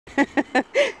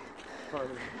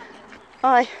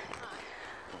Hi.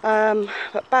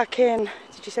 But back in,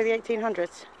 did you say the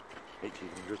 1800s?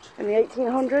 1800s. In the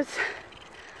 1800s,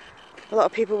 a lot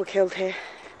of people were killed here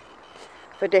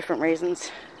for different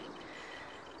reasons.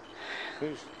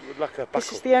 Like a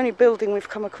this is the only building we've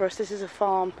come across. This is a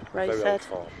farm, Ray very said. Old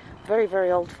farm. Very,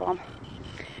 very old farm.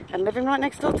 And living right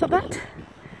next door to that,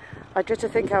 I dread to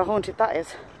think how haunted that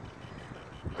is.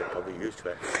 They're probably used to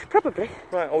it. Probably.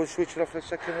 Right, I'll switch it off for a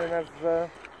second and have...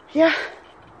 Yeah.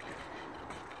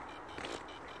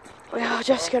 We are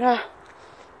just gonna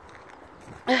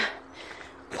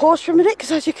pause for a minute,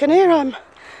 because as you can hear, I'm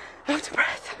out of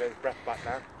breath. Get his breath back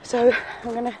now. So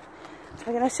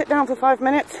I'm gonna sit down for 5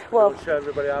 minutes. Well, show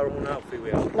everybody how unhealthy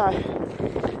we are. No,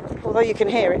 although you can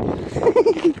hear it.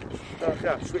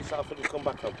 Okay, switch that off and come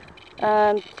back on.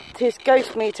 And his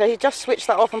ghost meter, he just switched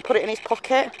that off and put it in his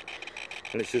pocket,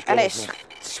 and it's just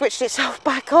switched itself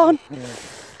back on. Yeah.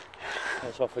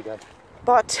 It's off again.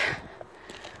 But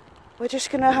we're just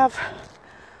gonna have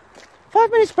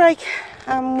 5 minutes break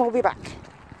and we'll be back.